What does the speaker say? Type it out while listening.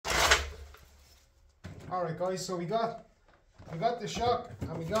Alright guys, so we got the shock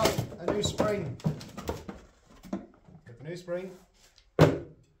and we got a new spring. Got the new spring and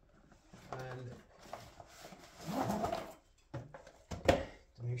the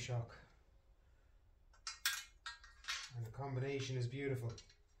new shock. And the combination is beautiful.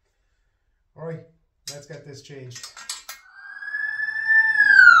 Alright, let's get this changed.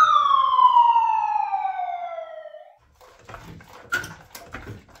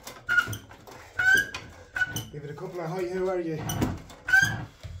 Give it a couple of hi, how are you?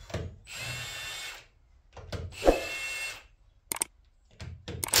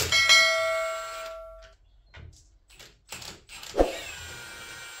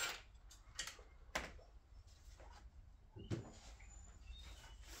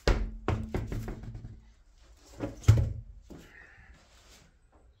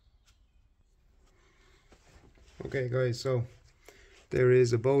 Okay guys, so there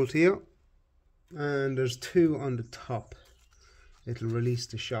is a bolt here and there's two on the top. It'll release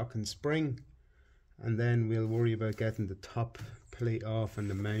the shock and spring, and then we'll worry about getting the top plate off and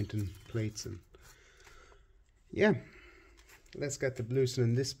the mounting plates. And yeah, let's get to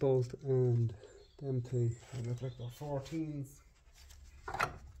loosening this bolt and them two. They look like they're 14s.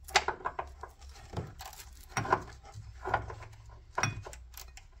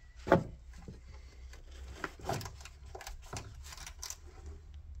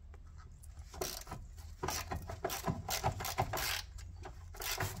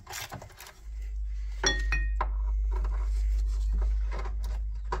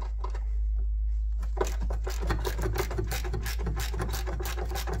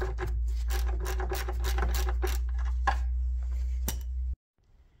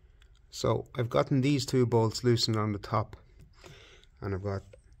 So I've gotten these two bolts loosened on the top, and I've got,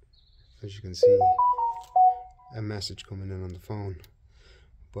 as you can see, a message coming in on the phone.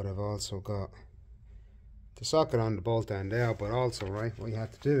 But I've also got the socket on the bolt end there, but also, right, what you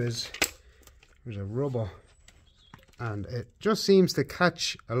have to do is, there's a rubber and it just seems to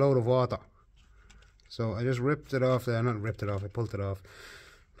catch a load of water. So I just ripped it off there, not ripped it off, I pulled it off,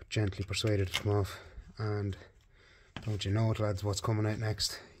 but gently persuaded it to come off. And don't you know it, lads, what's coming out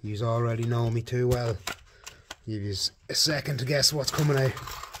next? Yous already know me too well. Give you a second to guess what's coming out.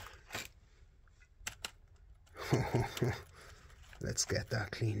 Let's get that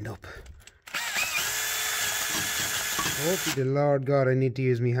cleaned up. Hope the Lord God I need to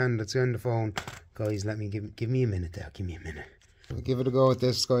use my hand that's on the phone. Guys, let me give me a minute there, give me a minute. I'll give it a go at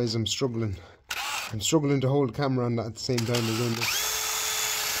this, guys. I'm struggling to hold the camera on that at the same time as doing this.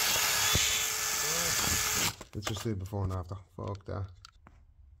 Let's just do it before and after. Fuck that.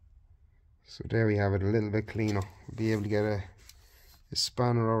 So there we have it, a little bit cleaner. We'll be able to get a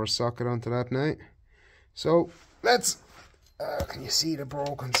spanner or a socket onto that now. So let's, can you see the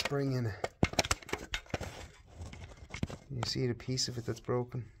broken spring in it? Can you see the piece of it that's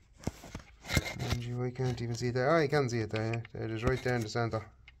broken? Mind you, I can't even see it there. Oh, you can see it there, yeah. There it is, right there in the centre.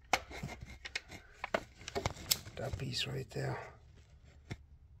 That piece right there.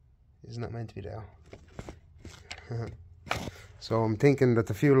 Isn't that meant to be there? So I'm thinking that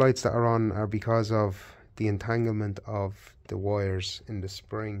the few lights that are on are because of the entanglement of the wires in the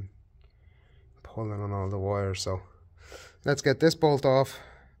spring, pulling on all the wires. So let's get this bolt off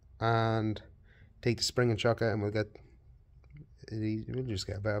and take the spring and shock out, and we'll just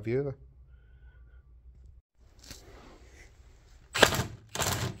get a better view of it.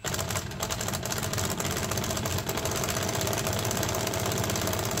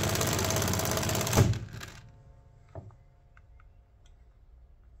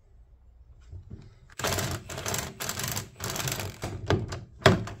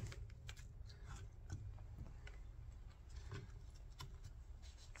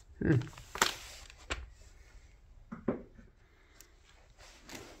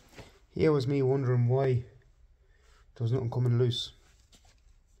 Here was me wondering why there was nothing coming loose.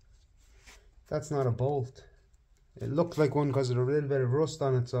 That's not a bolt. It looked like one because of a little bit of rust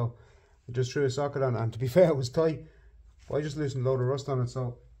on it, so I just threw a socket on it, and to be fair, it was tight. But I just loosened a load of rust on it,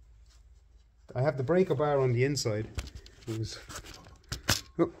 so I have the breaker bar on the inside. I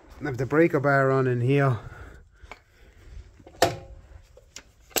have the breaker bar on in here.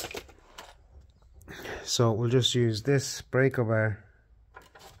 So we'll just use this breaker bar.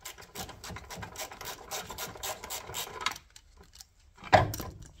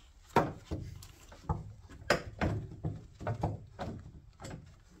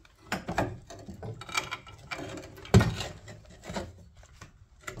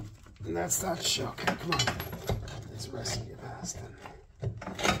 And that's that shock. Come on. Let's rescue you past then.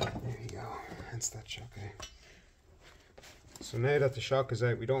 There you go. That's that shock out. So now that the shock is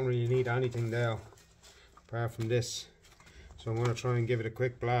out, we don't really need anything there. apart from this. So I'm going to try and give it a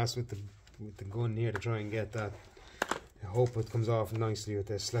quick blast with the gun here to try and get that. I hope it comes off nicely with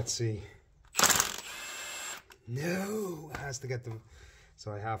this. Let's see. No, it has to get the.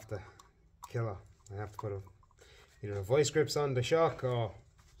 So I have to kill her. I have to put either a voice grips on the shock, or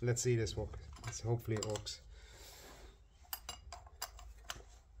let's see this work. Hopefully it works.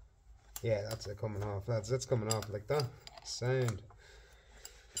 Yeah, that's it coming off. That's coming off like that. Sound.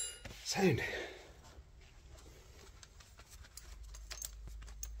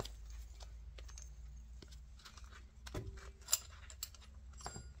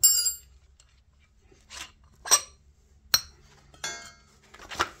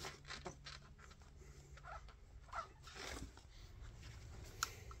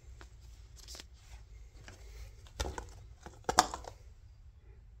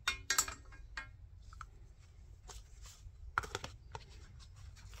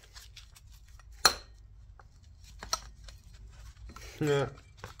 Yeah.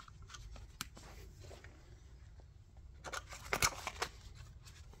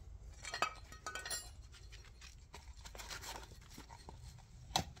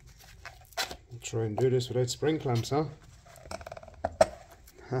 Try and do this without spring clamps, huh?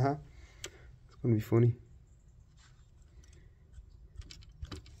 Haha. It's gonna be funny.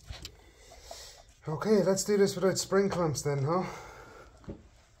 Okay, let's do this without spring clamps then, huh?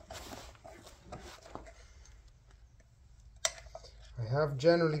 I have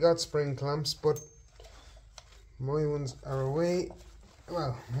generally got spring clamps, but my ones are away.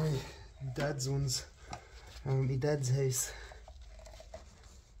 Well, my dad's ones are in my dad's house.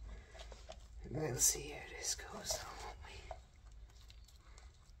 We'll see how this goes, won't we?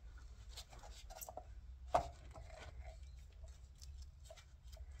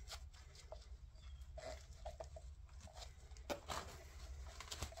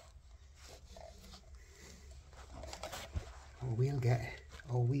 Oh, we'll get it.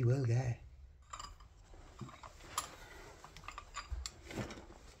 Oh, we will get it.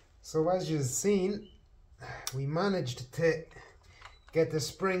 So as you've seen, we managed to get the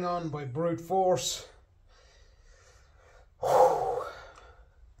spring on by brute force.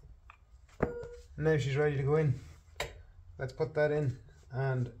 Now she's ready to go in. Let's put that in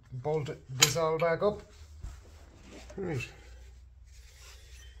and bolt this all back up. Right.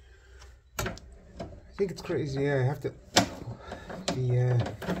 I think it's crazy. Yeah, I have to.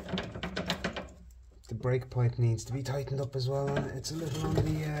 The brake pipe needs to be tightened up as well. It's a little on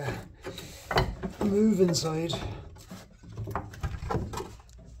the moving side.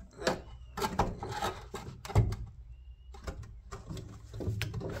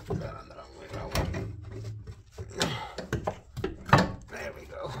 There we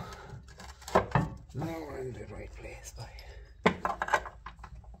go. Now we're in the right place, boy.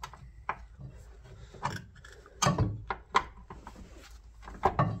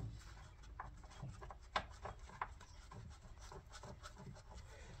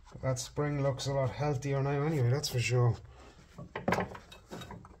 That spring looks a lot healthier now anyway, that's for sure.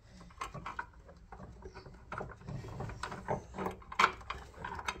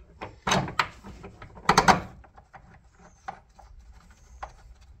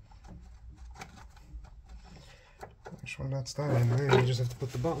 Well, that's that in now. You just have to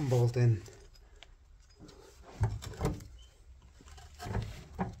put the bottom bolt in,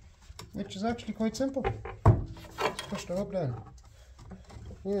 which is actually quite simple. Just push the hub down.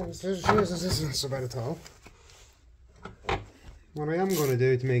 Yeah, this isn't so bad at all. What I am going to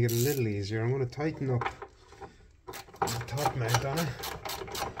do to make it a little easier, I'm going to tighten up the top mount on it.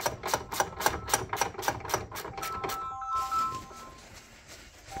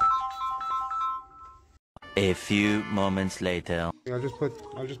 A few moments later. I'll just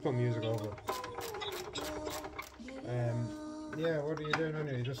put music over it. Yeah, what are you doing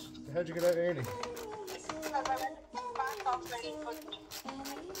anyway? How'd you get out early?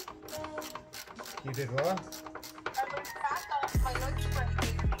 You did what? I went back off my lunch break.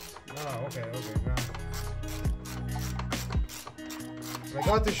 Oh, okay, no. I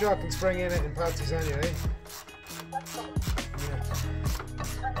got the shock and spring in it in Patsy's anyway. That's good. Yeah.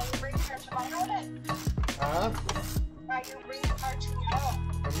 Are you bringing her tomorrow then? Huh? Are you bringing her tomorrow?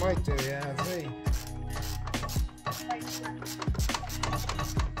 I might do, yeah, I'll see. Right.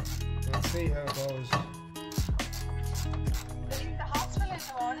 We'll see how it goes. We'll leave the hospital in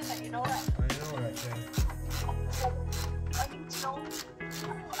the morning, then, you know that. I know that, yeah. I need to know.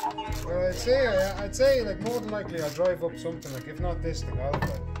 Well, I'd say like more than likely I'll drive up something, like if not this, the golf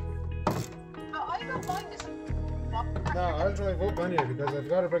bike. No, I don't mind this. No, I'll drive up anyway because I've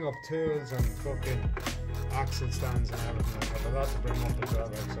got to bring up tools and fucking axle stands and everything. I've got a lot to bring up as well,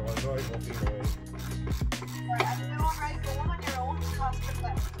 like, so I'll drive up either way. Right, and you're alright going on your own to the hospital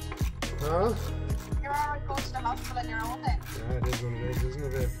then? Huh? You're alright going to the hospital on your own then? Yeah, it is what it is,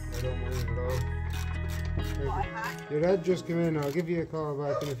 isn't it? I don't mind it at all. What, huh? Your dad just came in. I'll give you a call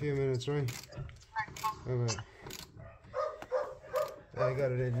back in a few minutes, right? Right, Bye. I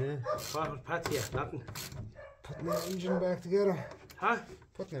got it in, yeah. What was Patsy? Nothing. Putting the engine back together. Huh?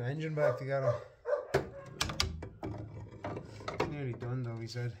 Putting the engine back together. It's nearly done though, he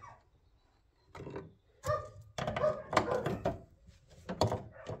said.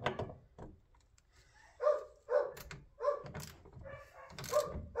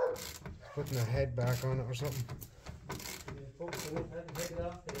 Putting the head back on it or something.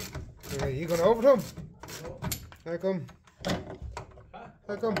 Okay, you going over to him? No. How come? Huh?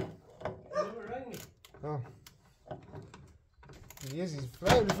 How come? You never rang me. Oh. He is, he's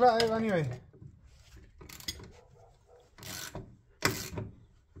flat out anyway.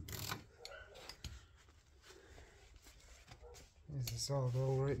 This is all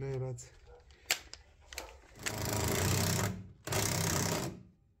go right now, lads.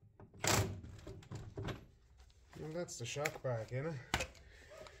 Well, that's the shock back, you know.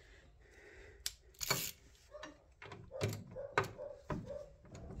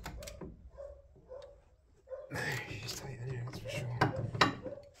 He's tight in here, that's for sure.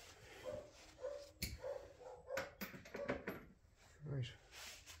 Right.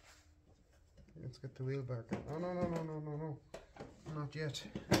 Let's get the wheel back. Oh, no. Not yet.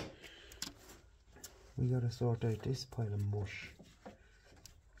 We gotta sort out this pile of mush.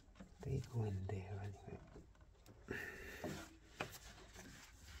 They go in there anyway.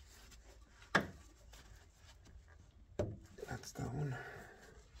 That's that one.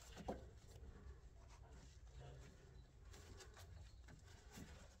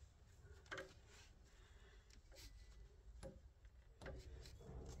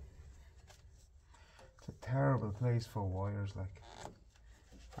 It's a terrible place for wires, like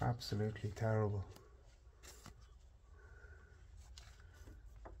absolutely terrible.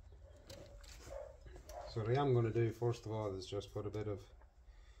 So what I am going to do first of all is just put a bit of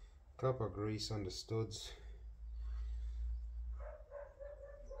copper grease on the studs.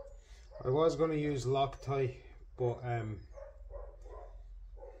 I was going to use Loctite, but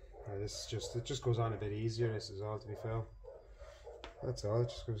this is just, it just goes on a bit easier. This is all, to be fair. That's all, it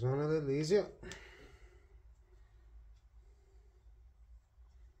just goes on a little easier.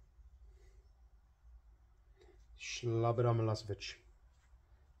 Slobodan Milosevic.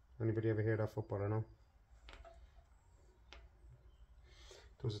 Anybody ever hear that footballer? No.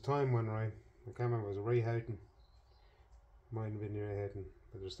 There was a time when I can't remember, it was Ray Houghton. Might have been Ray Houghton,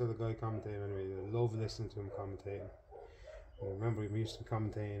 but there's still a guy commentating anyway. I love listening to him commentating. And I remember we used to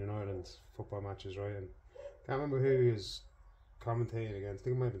commentating in Ireland football matches, right? And I can't remember who he was commentating against. I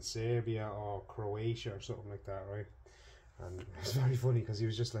think it might have been Serbia or Croatia or something like that, right? And it was very funny because he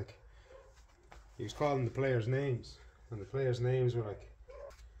was just like, he was calling the players' names, and the players' names were like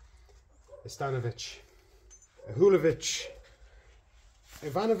Stanovic, Hulovic,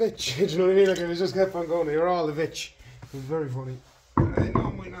 Ivanovic. Do you know what I mean? Like, it was just kept on going. They were all a Vic. It was very funny. I know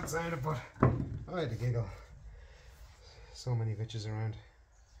it might not sound it, but I had a giggle. So many Viches around.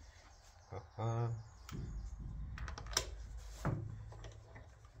 That's one on.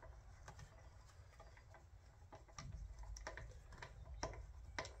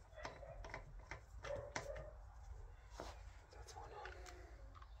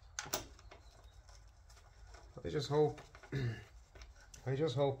 I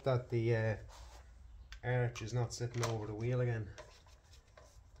just hope that the arch is not sitting over the wheel again.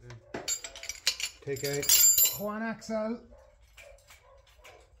 Take out one axle.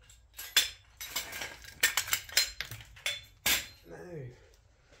 Now,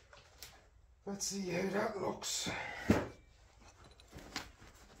 let's see how that looks. Can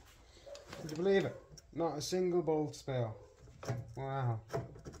you believe it? Not a single bolt spare. Wow.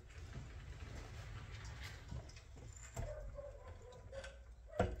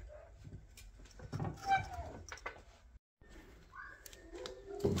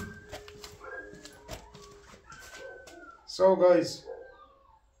 So guys,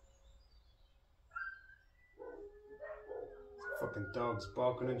 fucking dogs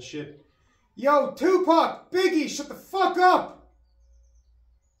barking and shit. Yo, Tupac, Biggie, shut the fuck up!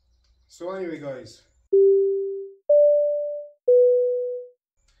 So anyway guys,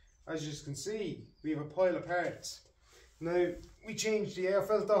 as you can see, we have a pile of parts. Now, we changed the air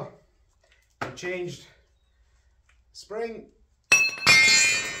filter, we changed the spring,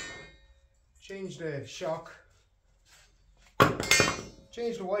 changed the shock,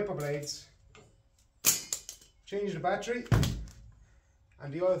 change the wiper blades, change the battery,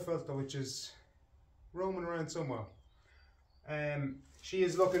 and the oil filter, which is roaming around somewhere. She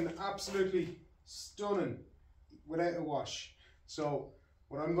is looking absolutely stunning without a wash. So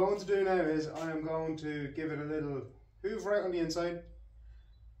what I'm going to do now is I am going to give it a little hoover out on the inside,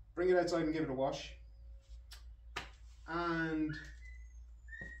 bring it outside and give it a wash, and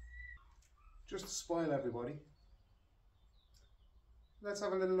just to spoil everybody, let's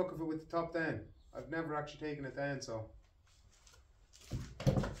have a little look of it with the top down. I've never actually taken it down, so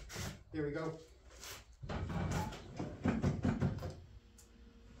here we go.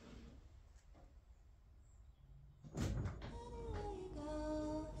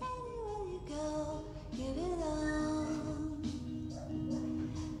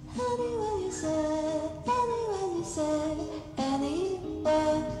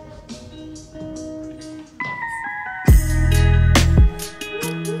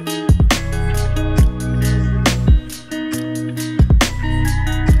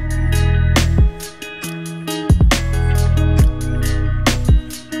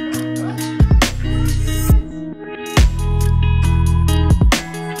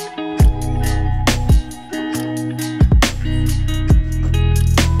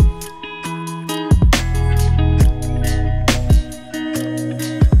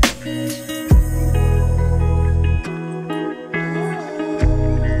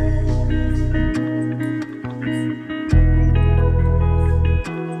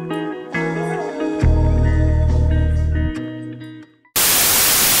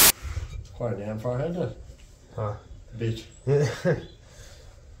 Quite damn far ahead, isn't it? Huh. Beach. It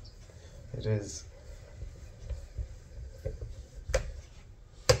is.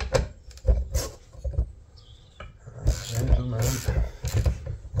 Gentleman.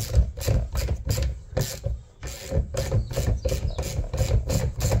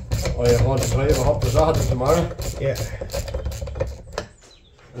 Oh, you want to drive up the Saturday tomorrow? Yeah.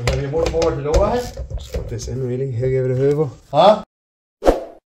 And have you much more to do with it? Just put this in really. He'll give it a hoover. Huh?